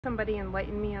Somebody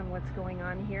enlighten me on what's going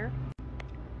on here.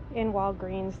 In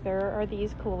Walgreens, there are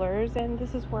these coolers, and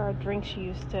this is where our drinks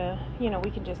used to, we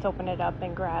can just open it up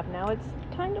and grab. Now it's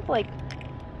kind of like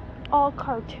all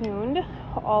cartooned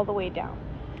all the way down.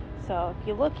 So if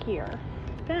you look here,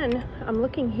 then I'm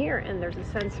looking here, and there's a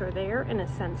sensor there and a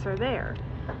sensor there.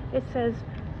 It says,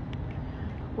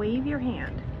 wave your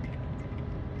hand.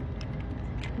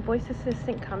 Voice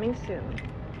assistant coming soon.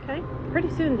 Okay, pretty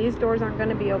soon these doors aren't going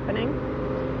to be opening.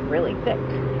 Really thick,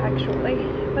 actually,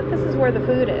 but this is where the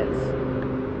food is.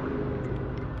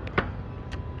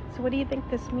 So what do you think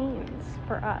this means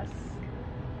for us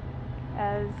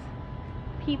as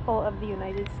people of the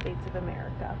United States of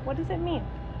America? What does it mean?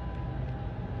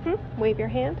 Wave your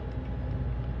hand?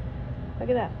 Look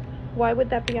at that. Why would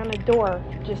that be on a door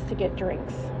just to get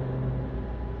drinks?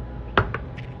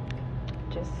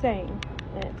 Just saying.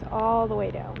 And it's all the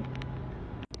way down.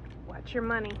 Watch your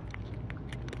money.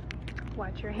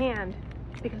 Watch your hand,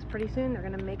 because pretty soon they're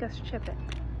going to make us chip it.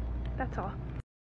 That's all.